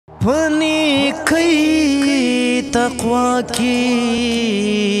پنی کئی تقوی کی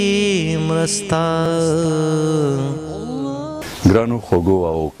مرستا. ګرانو خوږو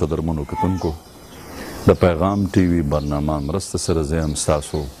او قدرمنو کتونکو، د پیغام ټي وي برنامه مرسته سره زه یم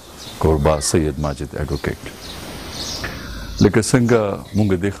ستاسو کوربه سید ماجد ایډووکیټ. لکه څنګه موږ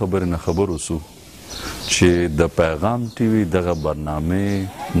دې خبرې نه خبر اوسو چې د پیغام ټي وي دغه برنامې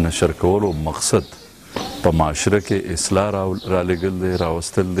نشر کولو مقصد په معاشره کې اصلاح رالېږل دی،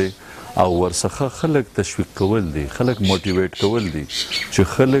 راوستل دی او ورڅخه خلک تشویق کول دي، خلک موټیویټ کول دي چې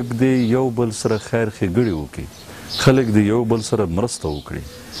خلک دې یو بل سره خیر ښېګړې وکړي، خلک دې یو بل سره مرسته وکړي.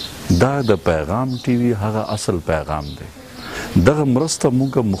 دا د پیغام ټي وي هغه اصل پیغام دی. دغه مرسته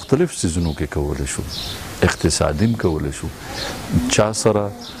موږ مختلف څیزونو کې کولی شو، اقتصادي هم کولی شو، چا سره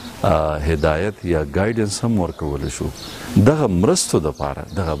هدایت یا ګایډنس هم ورکولی شو. دغه مرستو دپاره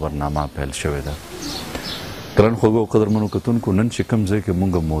دغه برنامه پیل شوې ده. ګران خوږو او قدرمنو کتونکو، نن چې کوم ځای کې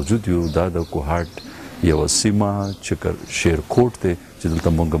موږ موجود یو دا د کوهاټ یوه سیمه چې شیرکوټ دی چې دلته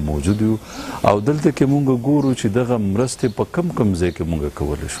موږ موجود یو او دلته کې موږ ګورو چې دغه مرستې په کم ځای کې موږ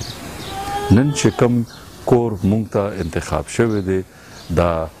کولی شو. نن چې کوم کور موږ ته انتخاب شوی دی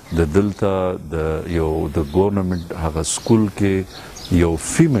دا د دلته د یو د ګورنمنټ هغه سکول کې یو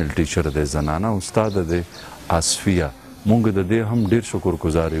فیمیل ټیچر دی، زنانه استاد دی، آصفیه. موږ د دې هم ډېر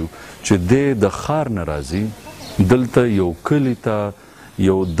شکرګزار یو چې دی د ښار نه راځي دلته یو کلي ته،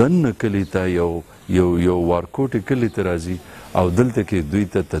 یو دننه کلي ته، یو وارکوټې کلي ته راځي او دلته کې دوی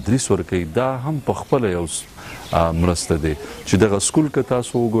ته تدریس ورکوي. دا هم په خپله یو مرسته دی چې دغه سکول که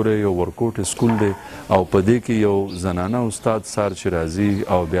تاسو وګورئ یو ورکوټې سکول دی او په دې کې یو زنانه استاد سار چې راځي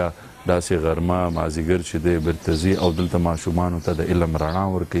او بیا داسې غرمه مازدیګر چې دی بیرته ځي او دلته ماشومانو ته د علم رڼا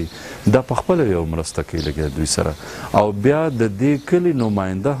ورکوي. دا په خپله یو مرسته کوي لګیا دوی سره. او بیا د دې کلي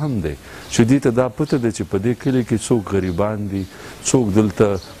نماینده هم دی چې دوی ته دا پته دی چې په دې کلي کې څوک غریبان دي، څوک دلته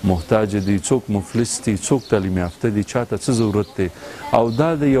محتاج دي، څوک مفلس دي، څوک تعلیم یافته دي، چاته څه ضرورت دی. او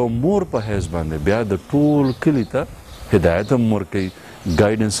دا د یو مور په حیث باندې بیا د ټول کلي ته هدایت هم ورکوي،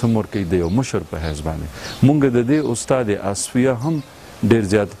 ګایډنس هم ورکوي د یو مشر په حیث باندې. موږ د دې استاد آصفیه هم ډېر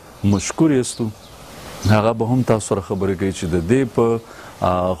زیات مشکور یستو. هغه به هم تاسو سره خبرې کوي چې د دې په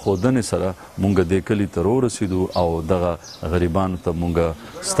ښودنې سره موږ دې کلي ته راورسېدو او دغه غریبانو ته موږ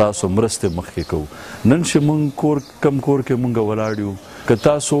ستاسو مرستې مخکې کوو. نن چې موږ کم کور کې موږ ولاړ یو، که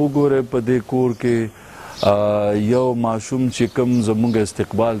تاسو وګورئ په دې کور کې یو ماشوم چې کوم زموږ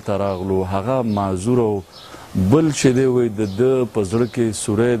استقبال ته راغلو هغه معذور او بل چې دی وایي د ده په زړه کې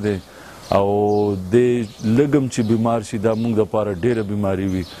سوری دی او د لږم چې بیمار شي دا موږ دپاره ډېره بیماري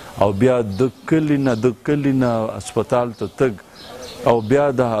وي او بیا د کلي نه هسپتال ته تګ او بیا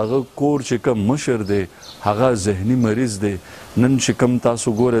د هغه کور چې کوم مشر دی هغه ذهني مریض دی. نن چې کوم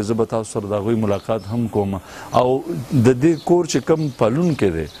تاسو ګورئ زه به تاسو سره د هغوی ملاقات هم کوم او د دې کور چې کوم پالونکی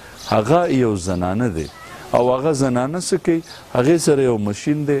دی هغه یو زنانه دی او هغه زنانه څه کوي، هغې سره یو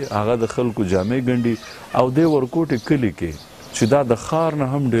مشین دی، هغه د خلکو جامې ګنډي او دې ورکوټې کلي کې چې دا د ښار نه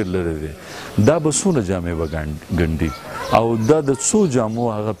هم ډېر لرې دی دا به څونه جامې به ګنډي او دا د څو جامو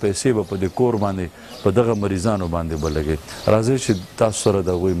هغه پیسې به په دې کور باندې په دغه مریضانو باندې به لګوي. راځئ چې تاسو سره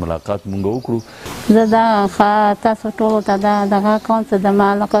د هغوی ملاقات مونږ وکړو. زه دا تاسو ټولو ته دا دغه کوم چې د ما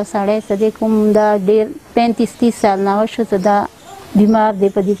لکه سړی څه دی کوم دا ډېر 35-30 سال نه وشو چې دا بیمار دی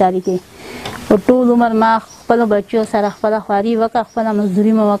په دې تاریخ کې. په ټول عمر ما خپلو بچیو سره خپله خواري وکړه، خپله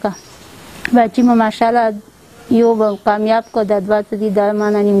مزدوري مې وکړه. بچي مې ماشاءالله یو به کامیاب کو، د دوه څه دي دا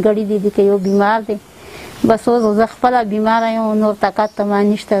مانه نیمګړي دي که یو بیمار دی. بس اوس زه خپله بیماره یم، نور طاقت ته ما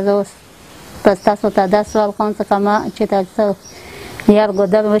نشته. زه اوس بس تاسو ته دا سوال کوم څه که ما چېرته څه یار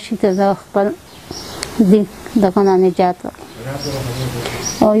ګودر وشي ته زه خپل دغه نه نجات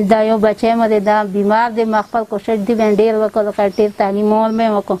وکړم. او دا یو بچی مې دی دا بیمار دی، ما خپل کوشش دې باندې ډېر وکړ لکه ډېر تعلیم مې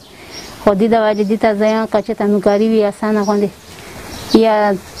وکړ خو دې د وجې دې ته زه یم که چېرته نوکري وي اسانه غوندې یا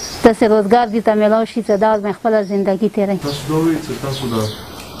داسې روزګار دې ته میلاو شي چې دا مې خپله زندګي تېروي. تاسو دا وایئ چې تاسو د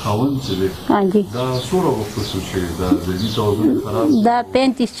خاوند چې دی دا څومره وخت وشو چې دا ذهني توازن خراب دا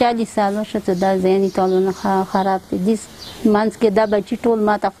 35-40 سال وشو چې دا ذهني توازن خراب دی. دې منځ کې دا بچي ټول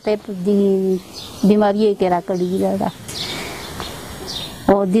ما ته خدای په دې بیماریو کې راکړي دي دا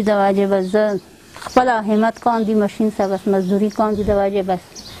او دې د وجې بس زه خپله همت کوم دې مشین سره بس مزدوري کوم دې د وجې بس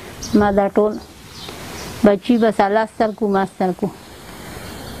ما دا ټول بچي بس الله سترګو ما سترګو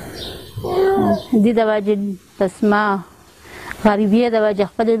دې د وجې بس ما غریبي د وجې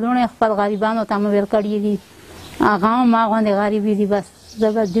خپلې لوڼې خپل غریبانو ته مې ورکړي دي، هغه هم ما غوندې غریبي دي. بس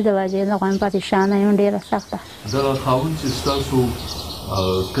زه بس دې د وجې نه غواړم پاتې شانه یم ډېره سخته. دغه خاوند چې ستاسو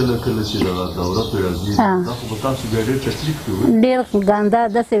کله چې دغه دوره پرې راځي دا خو به تاسو بیا ډېر تکلیف کوي، ډېر ګنده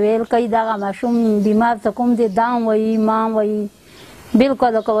داسې ویل کوي دغه ماشوم بیمار ته کوم دی دا هم وایي ما هم وایي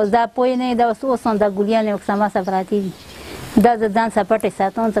بالکل که اوس دا پوه نه دا اوس هم دا ګولیانې اوکسما څه پراتې دي دا د ځان څه پټې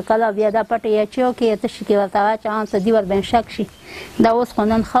ساتم څه کله بیا دا پټې یا چیو کې یا تشي کې ورته واچوم څه دي ورباندې شک شي دا اوس خو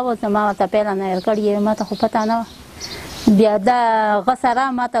نن ښه وه ما ورته پیله نه هېر کړي ما ته خو پته نه وه بیا دا هغه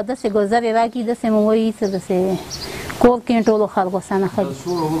سره ما ته داسې ګوزرې راکړي داسې مې وایي څه داسې کور کې ټولو خلکو سره ښه دي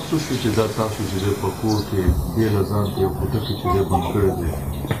څومره وخت وشو چې دا تاسو چې دی په کور کې دې له ځان ته یو کوټه کې چې دی بند کړی دی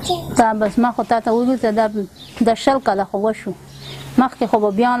دا بس ما خو تا ته وویل چې دا 20 کاله خو وشو مخکې خو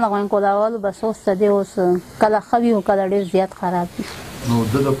به بیا لغوین کولولو بس اوس څه دی اوس کله ښه وي او کله ډېر زیات خراب وي نو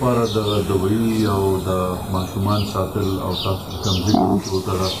د لپاره د دوایي او د ماشومان ساتل او تاسو کوم ذکر وکړو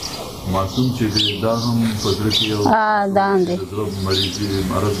دغه معصوم چې دی دا هم په زړه کې یو دا هم دی د زړه مریضي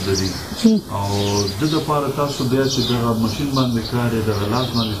مرض لري او د دپاره تاسو بیا چې دغه ماشین باندې کار یې دغه لاس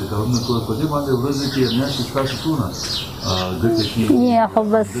باندې چې کارونه کوئ په دې باندې ورځې کې میاشتې ستاسو څونه ګټه کېږي یا خو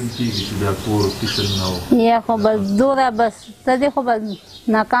بس کېږي چې بیا کور کچن او یا خو بس دوره بس ته دې خو بس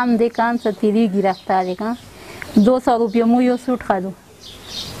ناکام دی کام څه تیریږي رفتار یې که 200 روپیه مو یو سوټ خدو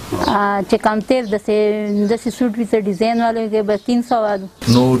چې کم تیر داسې سوټ وي څه ډیزاین والی کې بس 300 وادو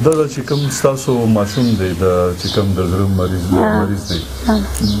نو دغه چې کوم ستاسو ماشوم دی چې کوم د زړه مریض دی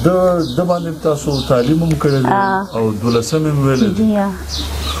د باندې تاسو تعلیم هم کړی دی او 12 هم ویلی دی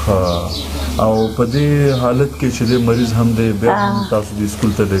او په دې حالت کې چې د مریض هم دی بیا هم تاسو د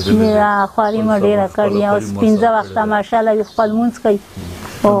سکول ته لېږلی دی خواري مې ډېره کړې او 15 وخته ماشاءالله وي خپل لمونځ کوي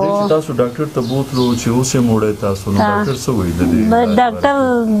چې تاسو ډاکټر ته بوتلو چې اوس یې موړی تاسو نو ډاکټر څه وایي د دې ډاکټر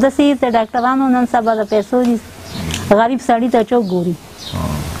داسې ته ډاکټرانو نن سبا د پیسو دي غریب سړي ته څوک ګوري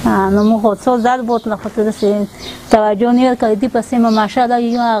نو موږ خو څو ځل بوتله خو ته داسې توجه نه ورکوي دې پسې مو ماشاءالله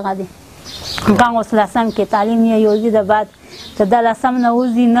یو هغه دی هغه اوس لسم کې تعلیم یې یوځي د بعد ته دا لسم نه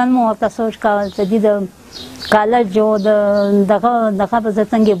وځي نن مو ورته سوچ کول چې دې د کالج او دغه به زه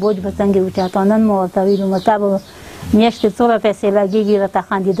څنګه بوج به څنګه اوچاته نن مو ورته ویلو متا به میاشتې څومره پیسې لګېږي راته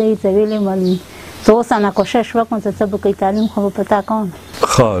خندېده یې څه ویلې مې ته اوس نه کوشش وکړم چې څه به کوي تعلیم خو به په تا کوم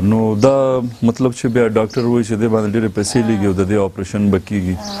ښه نو دا مطلب چې بیا ډاکټر وایي چې دې باندې ډېرې پیسې لګي او د دې اپریشن به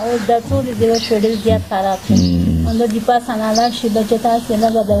کېږي اوس دا ټول دې وشو ډېر زیات خراب شو نو دې پاسه نه لاړ شي بچې تاسې نه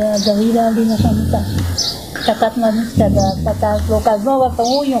به دوی راوړي نو ته طاقت نه نشته د پته لوکل زه ورته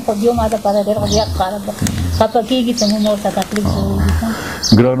ووایم خو دې ما دپاره ډېر زیات خراب ده خفه کېږي چې موږ ورته تکلیف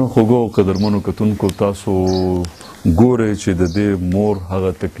جوړېږي ګرانو خوږو او قدرمنو کتونکو تاسو ګورئ چې د دې مور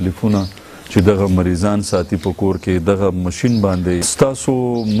هغه تکلیفونه چې دغه مریضان ساتي په کور کې دغه ماشین باندې ستاسو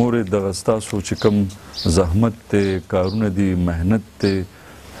مورې دغه ستاسو چې کوم زحمت دی کارونه دي محنت دی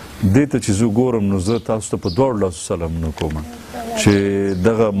دې ته چې زه ګورم نو زه تاسو ته په دواړو لاسو سلامونه کوم چې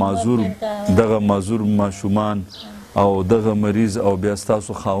دغه معذور ماشومان او دغه مریض او بیا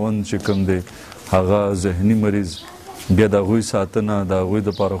ستاسو خاوند چې کوم دی هغه ذهني مریض بیا د هغوی ساتنه د هغوی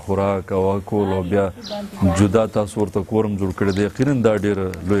دپاره خوراک او کول او بیا جدا تاسو ورته کورم جوړ کړی دی یقینا دا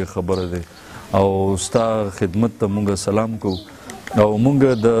ډېره لویه خبره دی او ستا خدمت ته مونږ سلام کوو او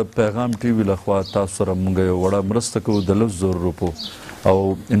مونږ د پیغام ټي وي لخوا تاسو سره مونږ یو وړه مرسته کوو د 100 روپو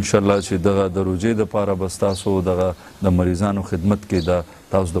او انشاءالله چې دغه د روژې دپاره به ستاسو دغه د مریضانو خدمت کې دا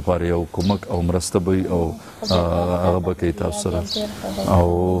تاسو دپاره یو کومک او مرسته به وي او هغه به کوي تاسو سره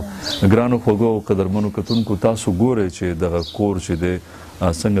او ګرانو خوږو او قدرمنو کتونکو تاسو ګورئ چې دغه کور چې دی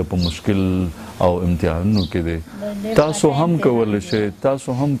څنګه په مشکل او امتحانونو کې دی تاسو هم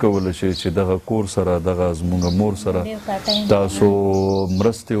کولی شئ چې دغه کور سره دغه زمونږ مور سره تاسو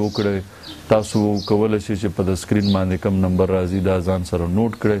مرستې وکړئ تاسو کولی شئ چې په د سکرین باندې کم نمبر راځي دا ځان سره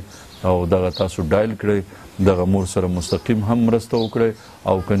نوٹ کړئ او دغه تاسو ډایل کړئ دغه مور سره مستقیم هم مرسته وکړئ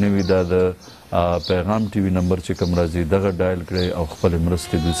او که نه وي دا د پیغام ټي وي نمبر چې کوم راځي دغه ډایل کړئ او خپلې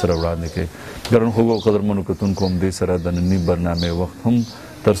مرستې دوی سره وړاندې کړئ ګرانو خوږو او قدرمنو کتونکو همدې سره د ننني برنامې وخت هم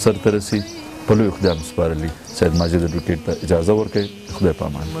تر سرته رسي په لوی خدای هم سپارلي سید ماجد ایډووکیټ ته اجازه ورکړئ خدای په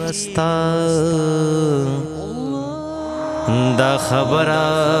امان مرسته دا خبره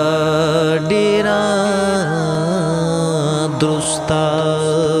ډیره درسته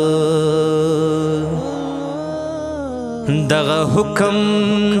دغه حکم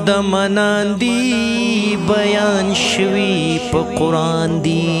د مناندی بیان شوی په قرآن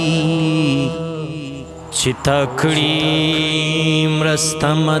دی چې تا کړي مرسته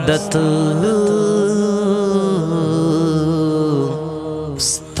مدد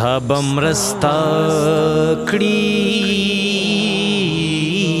ستا به مرسته کړي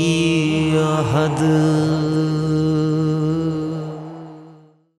احد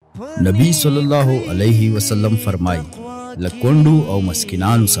نبی صلی الله علیه وسلم فرمایي لکوندو او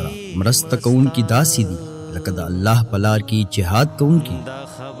مسکینانو سره مرسته کوونکي داسې دي لکه د الله په لار کې جهاد کوونکي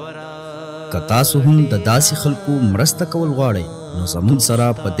که تاسو هم د داسې خلقو مرسته کول غواړئ نو زمونږ سره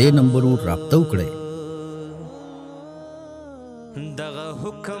په دې نمبرو رابطه وکړئ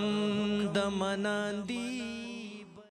حکم د مناندی